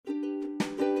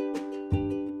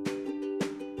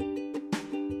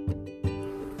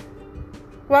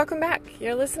Welcome back.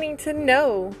 You're listening to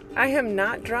No, I Am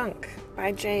Not Drunk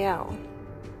by JL.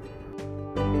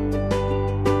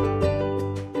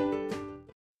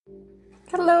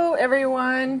 Hello,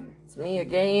 everyone. It's me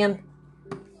again.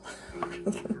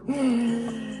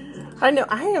 I know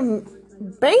I am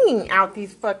banging out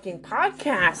these fucking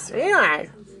podcasts. Yeah. I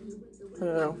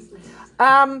don't know.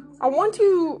 I want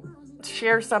to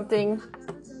share something.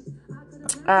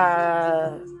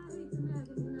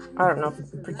 I don't know if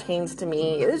it pertains to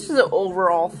me. This is an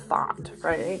overall thought,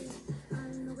 right?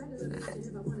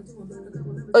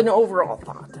 An overall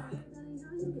thought.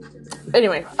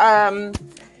 Anyway,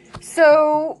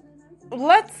 so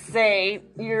let's say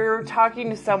you're talking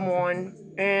to someone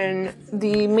and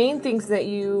the main things that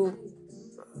you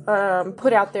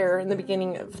put out there in the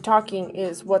beginning of talking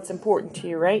is what's important to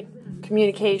you, right?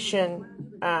 Communication,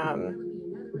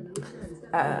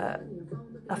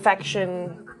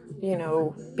 affection,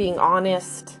 being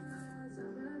honest,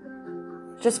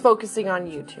 just focusing on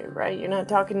you two, right? You're not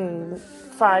talking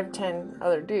 5-10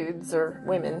 other dudes or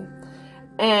women.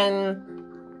 And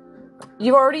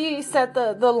you already set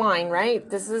the line, right?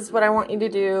 This is what I want you to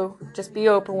do. Just be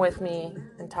open with me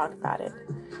and talk about it.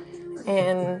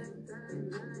 And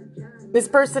this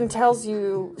person tells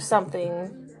you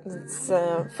something that's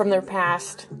from their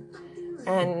past,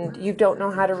 and you don't know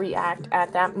how to react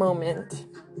at that moment.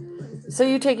 So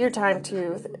you take your time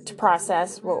to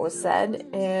process what was said,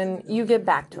 and you get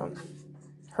back to him,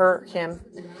 her, him.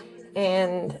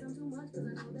 And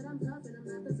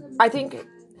I think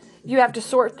you have to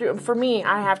sort through, for me,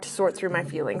 I have to sort through my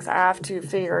feelings. I have to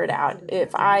figure it out.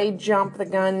 If I jump the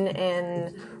gun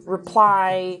and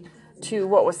reply to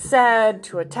what was said,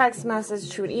 to a text message,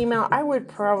 to an email, I would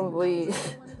probably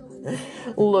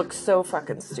look so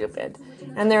fucking stupid.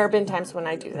 And there have been times when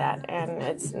I do that, and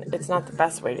it's not the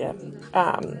best way to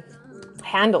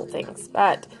handle things.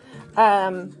 But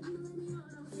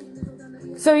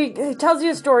so he tells you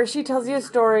a story, she tells you a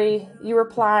story, you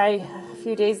reply a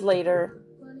few days later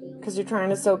because you're trying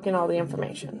to soak in all the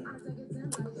information.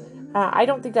 I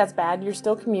don't think that's bad. You're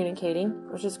still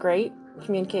communicating, which is great.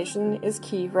 Communication is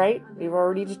key, right? We've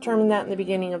already determined that in the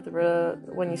beginning of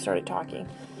when you started talking.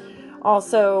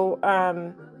 Also,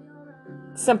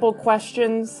 simple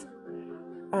questions.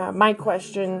 My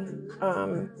question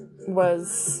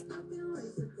was,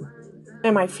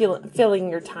 am I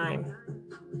filling your time?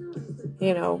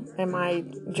 Am I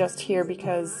just here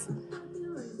because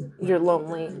you're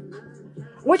lonely?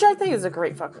 Which I think is a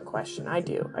great fucking question. I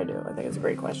do. I think it's a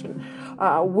great question.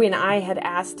 When I had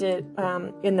asked it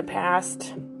in the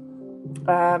past,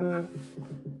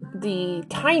 the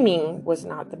timing was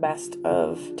not the best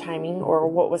of timing, or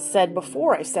what was said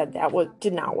before I said that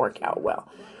did not work out well,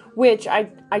 which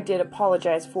I did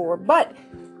apologize for. But,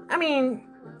 I mean,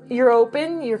 you're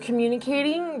open, you're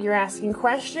communicating, you're asking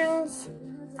questions.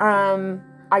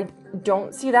 I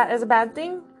don't see that as a bad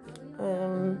thing.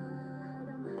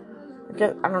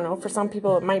 I don't know, for some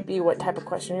people it might be what type of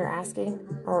question you're asking,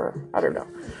 or I don't know,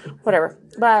 whatever.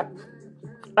 But,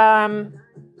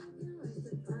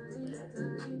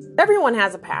 everyone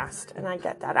has a past, and I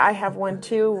get that. I have one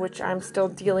too, which I'm still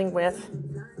dealing with.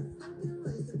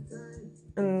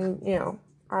 And,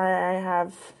 I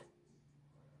have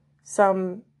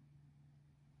some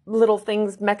little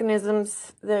things,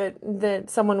 mechanisms that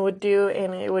someone would do,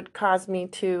 and it would cause me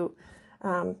to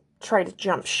try to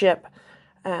jump ship.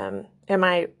 And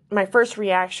my first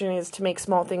reaction is to make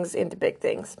small things into big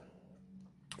things.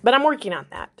 But I'm working on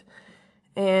that.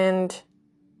 And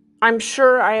I'm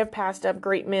sure I have passed up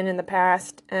great men in the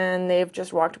past, and they've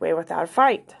just walked away without a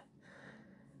fight.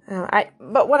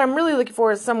 But what I'm really looking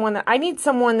for is I need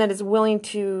someone that is willing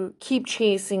to keep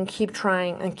chasing, keep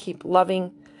trying, and keep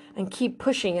loving, and keep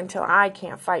pushing until I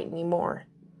can't fight anymore.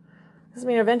 Doesn't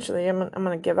mean eventually I'm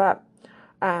going to give up.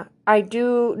 I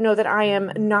do know that I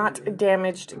am not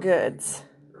damaged goods.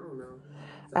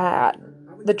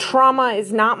 The trauma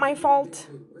is not my fault,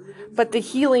 but the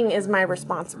healing is my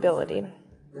responsibility.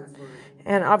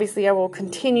 And obviously I will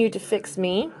continue to fix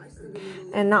me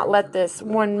and not let this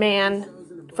one man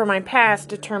from my past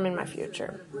determine my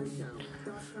future.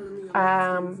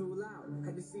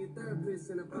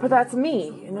 But that's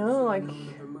me,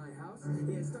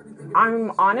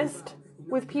 I'm honest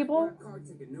with people.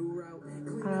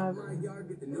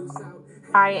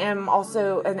 I am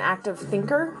also an active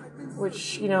thinker,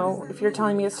 which, if you're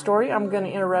telling me a story, I'm going to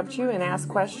interrupt you and ask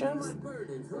questions.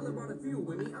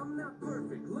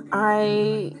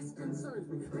 I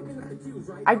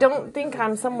don't think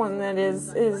I'm someone that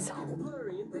is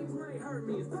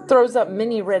throws up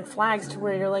many red flags to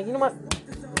where you're like, you know what?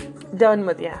 Done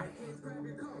with you.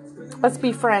 Let's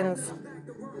be friends.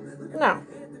 No.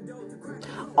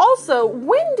 Also,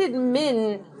 when did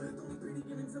men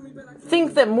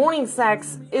think that morning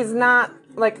sex is not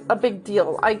like a big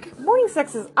deal? Like, morning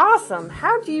sex is awesome.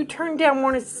 How do you turn down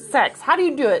morning sex? How do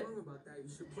you do it?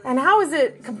 And how is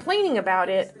it complaining about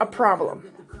it a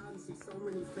problem?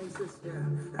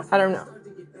 I don't know.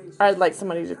 I'd like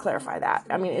somebody to clarify that.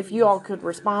 I mean, if you all could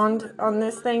respond on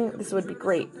this thing, this would be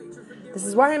great. This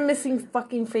is why I'm missing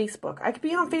fucking Facebook. I could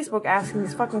be on Facebook asking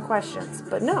these fucking questions,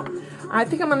 but no. I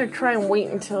think I'm going to try and wait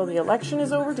until the election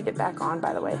is over to get back on,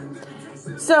 by the way.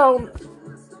 So,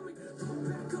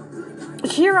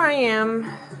 here I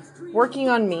am, working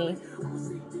on me.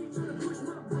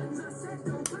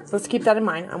 Let's keep that in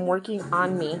mind. I'm working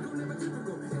on me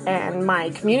and my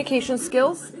communication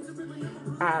skills.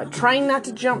 Trying not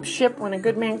to jump ship when a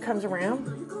good man comes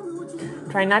around.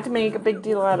 Trying not to make a big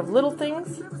deal out of little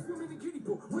things.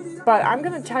 But I'm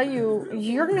going to tell you,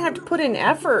 you're going to have to put in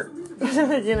effort.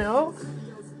 You know?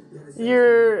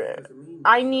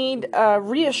 I need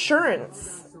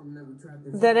reassurance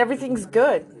that everything's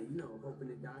good.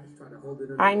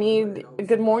 I need a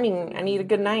good morning. I need a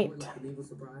good night.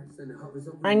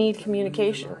 I need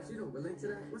communication.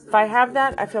 If I have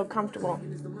that, I feel comfortable.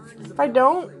 If I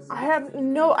don't,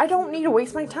 I don't need to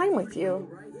waste my time with you.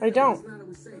 I don't.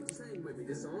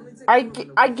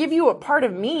 I give you a part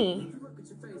of me,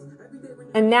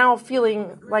 and now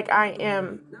feeling like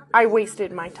I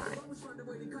wasted my time.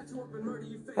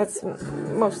 That's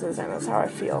most of the time, that's how I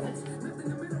feel.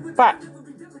 But,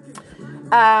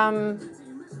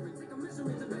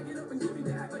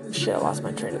 shit, I lost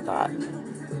my train of thought.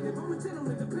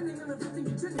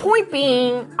 Point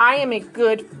being, I am a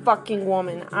good fucking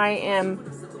woman. I am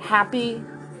happy.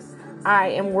 I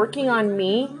am working on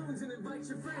me.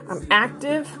 I'm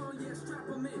active.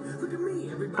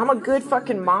 I'm a good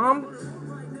fucking mom.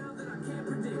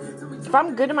 If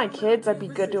I'm good to my kids, I'd be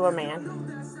good to a man.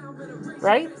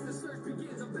 Right?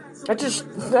 That's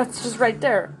just right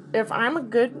there. If I'm a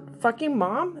good fucking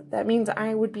mom, that means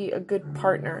I would be a good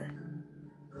partner.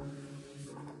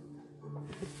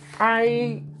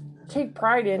 I take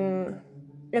pride in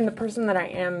the person that I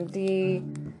am, the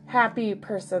happy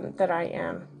person that I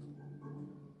am.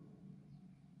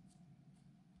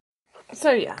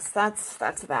 So yes, that's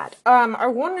that. I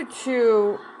wanted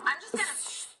to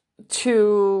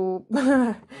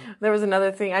there was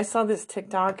another thing. I saw this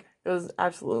TikTok. It was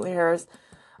absolutely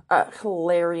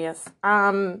hilarious.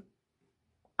 I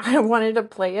wanted to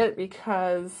play it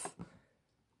because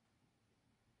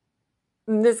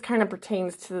this kind of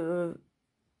pertains to.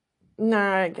 No,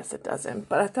 I guess it doesn't.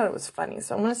 But I thought it was funny,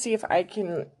 so I'm gonna see if I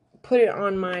can put it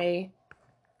on my.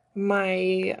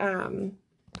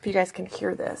 If you guys can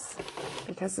hear this,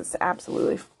 because it's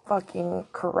absolutely fucking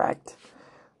correct.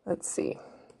 Let's see.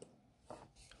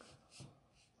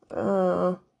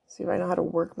 See if I know how to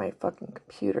work my fucking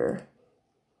computer.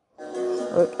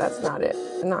 Look, that's not it.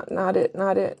 Not it. I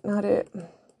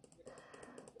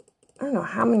don't know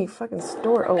how many fucking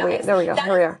stores. Oh wait, there we go.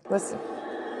 Here we are. Listen.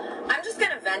 I'm just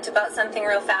gonna vent about something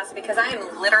real fast because I am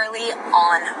literally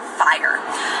on fire.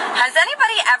 Has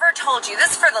anybody ever told you,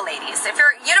 this is for the ladies, if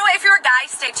you're a guy,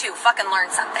 stay tuned, fucking learn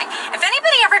something. If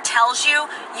anybody ever tells you,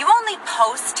 you only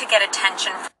post to get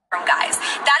attention from guys,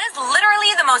 that is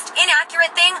literally the most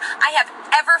inaccurate thing I have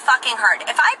ever fucking heard.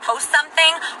 If I post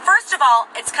something, first of all,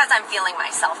 it's because I'm feeling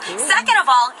myself. Second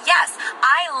of all, yes,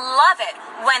 I love it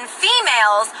when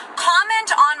females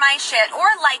comment on my shit or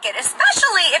like it,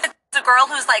 especially if it's a girl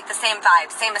who's like the same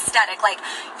vibe, same aesthetic. Like,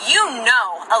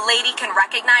 a lady can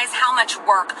recognize how much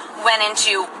work went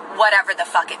into whatever the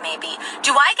fuck it may be.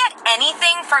 Do I get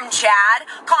anything from Chad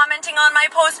commenting on my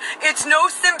post? It's no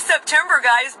simp September,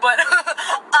 guys, but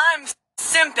I'm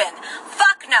simping.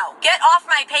 Fuck no. Get off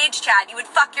my page, Chad. You would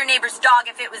fuck your neighbor's dog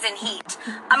if it was in heat.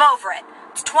 I'm over it.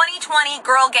 It's 2020,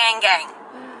 girl gang gang.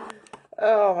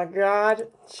 Oh my god.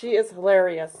 She is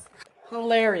hilarious.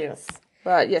 Hilarious.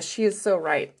 But yes, she is so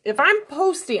right. If I'm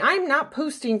posting, I'm not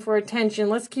posting for attention.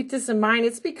 Let's keep this in mind.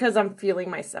 It's because I'm feeling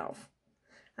myself.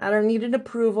 I don't need an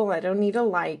approval. I don't need a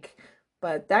like.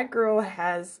 But that girl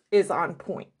is on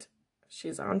point.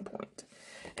 She's on point.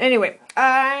 Anyway,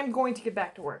 I'm going to get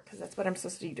back to work because that's what I'm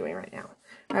supposed to be doing right now.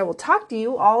 I will talk to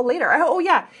you all later. Oh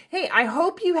yeah. Hey, I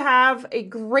hope you have a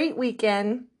great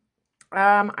weekend.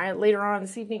 Later on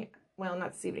this evening. Well,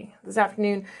 not this evening. This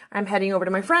afternoon, I'm heading over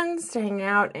to my friends to hang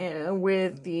out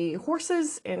with the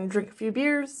horses and drink a few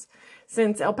beers.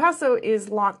 Since El Paso is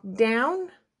locked down,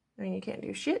 I mean, you can't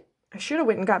do shit. I should have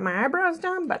went and got my eyebrows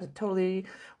done, but I totally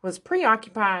was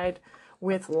preoccupied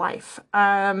with life.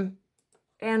 And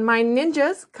my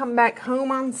ninjas come back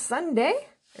home on Sunday.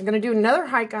 I'm going to do another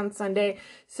hike on Sunday,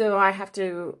 so I have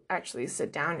to actually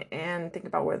sit down and think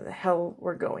about where the hell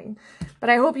we're going. But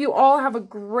I hope you all have a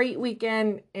great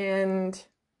weekend, and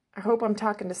I hope I'm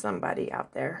talking to somebody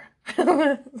out there.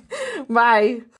 Bye.